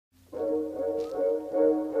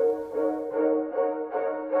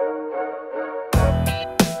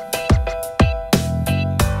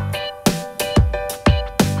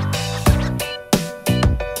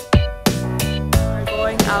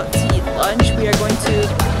to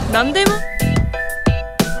Nandaemun.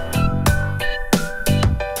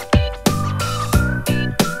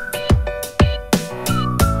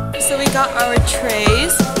 So we got our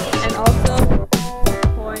trays and also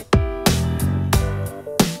coin.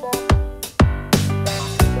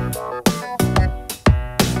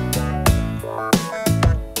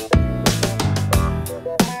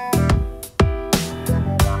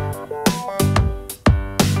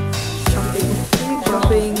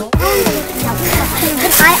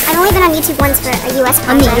 I've only been on YouTube once for a US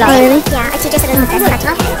project. Oh, really? Yeah, our teacher said it was the best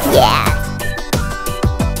project. Yeah.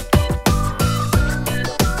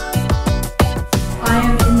 I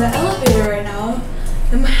am in the elevator right now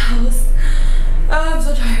in my house. I'm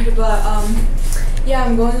so tired, but yeah,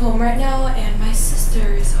 I'm going home right now, and my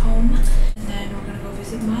sister is home, and then we're gonna go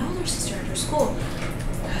visit my older sister at her school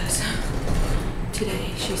because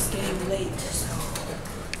today she's staying late. So.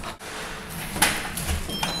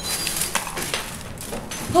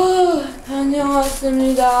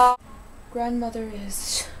 다녀왔습니다. Grandmother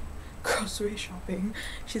is grocery shopping.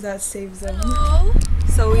 She's at Save Zone. Hello.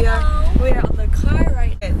 So we are on the car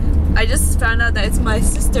right now. I just found out that it's my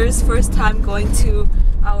sister's first time going to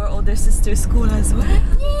our older sister's school as well.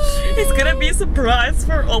 Yay. It's gonna be a surprise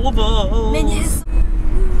for all of us.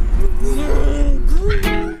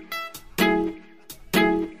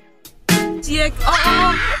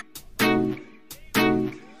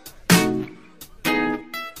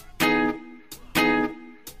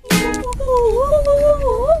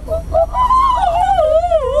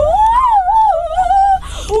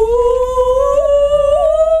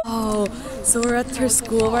 So we're at her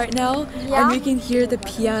school right now, and we can hear the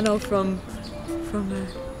piano from her.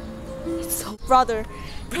 It's so brother.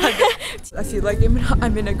 I feel like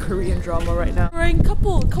I'm in a Korean drama right now. We're in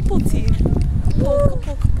couple tea. Couple.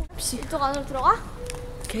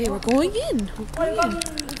 Okay, we're going in. We're going in. I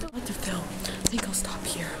want to film. I think I'll stop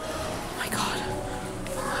here. Oh my god.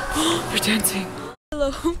 We're dancing.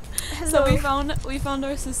 Hello. So we found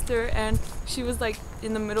our sister, and she was like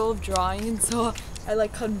in the middle of drawing, and so I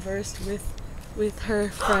like conversed with her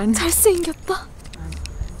friend. 잘생겼다.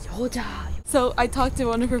 여자. So I talked to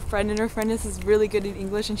one of her friends, and her friend is really good in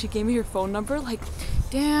English, and she gave me her phone number. Like,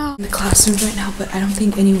 damn. In the classrooms right now, but I don't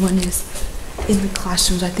think anyone is in the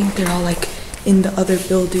classrooms. I think they're all like in the other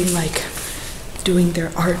building, like doing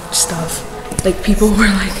their art stuff. Like people were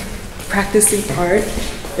like practicing art,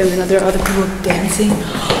 and then there are other people dancing.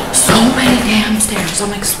 So many damn stairs.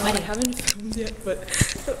 I'm like sweating. I haven't filmed yet, but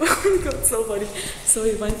oh my god, so funny. So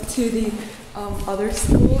we went to the other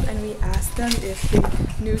school, and we asked them if they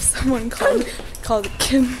knew someone called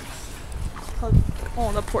Kim.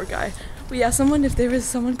 Oh, the poor guy. We asked someone if there was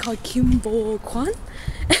someone called Kim Bo Kwan,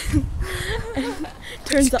 and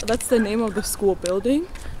turns out that's the name of the school building.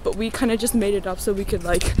 But we kind of just made it up so we could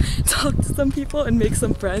like talk to some people and make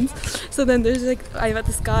some friends. So then there's like, I met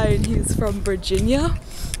this guy, and he's from Virginia,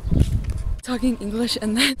 talking English,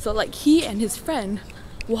 and then so like he and his friend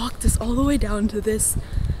walked us all the way down to this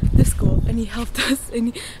school, and he helped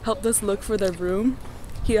us look for the room.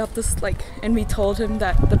 He helped us like, and we told him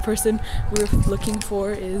that the person we were looking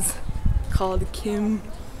for is called Kim.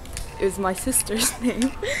 It was my sister's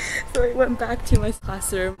name. So I went back to my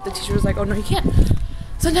classroom. The teacher was like, oh no, you can't.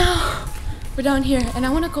 So now we're down here, and I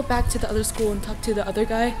want to go back to the other school and talk to the other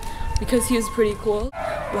guy because he was pretty cool.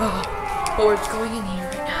 Wow. But we're going in here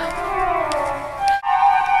right now.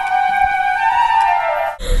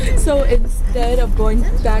 So instead of going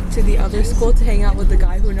back to the other school to hang out with the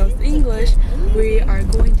guy who knows English, we are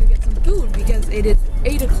going to get some food because it is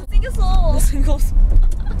 8 o'clock. 생겼어.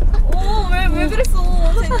 오, 왜 그랬어,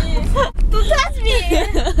 선생님. Don't touch me!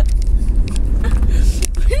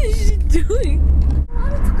 What is she doing?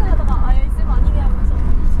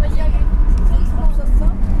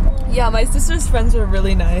 Yeah, my sister's friends were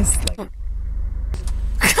really nice.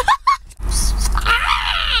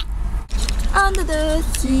 Under the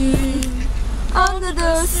sea, under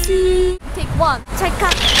the sea. Take 1, check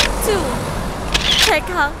out 2, check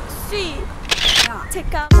out 3,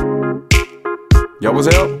 check out.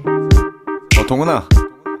 여보세요? 동훈아,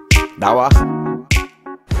 나와.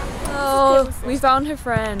 Oh, we found her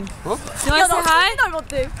friend. 어? Do you want to say hi?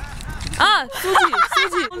 닮았대. Ah, Suji.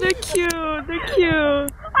 Oh, they're cute.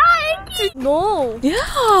 No. Yeah.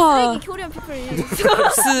 쓰레기 코리안 피플.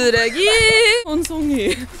 쓰레기.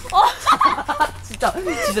 원송이. 진짜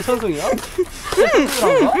천송이야?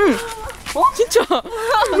 진짜.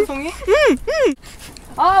 천송이?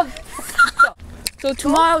 아. So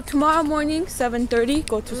tomorrow morning 7:30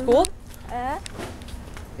 go to school.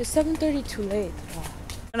 It's 7:30 too late.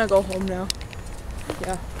 I'm gonna go home now.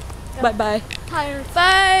 Yeah. Bye. 타일.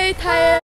 Bye.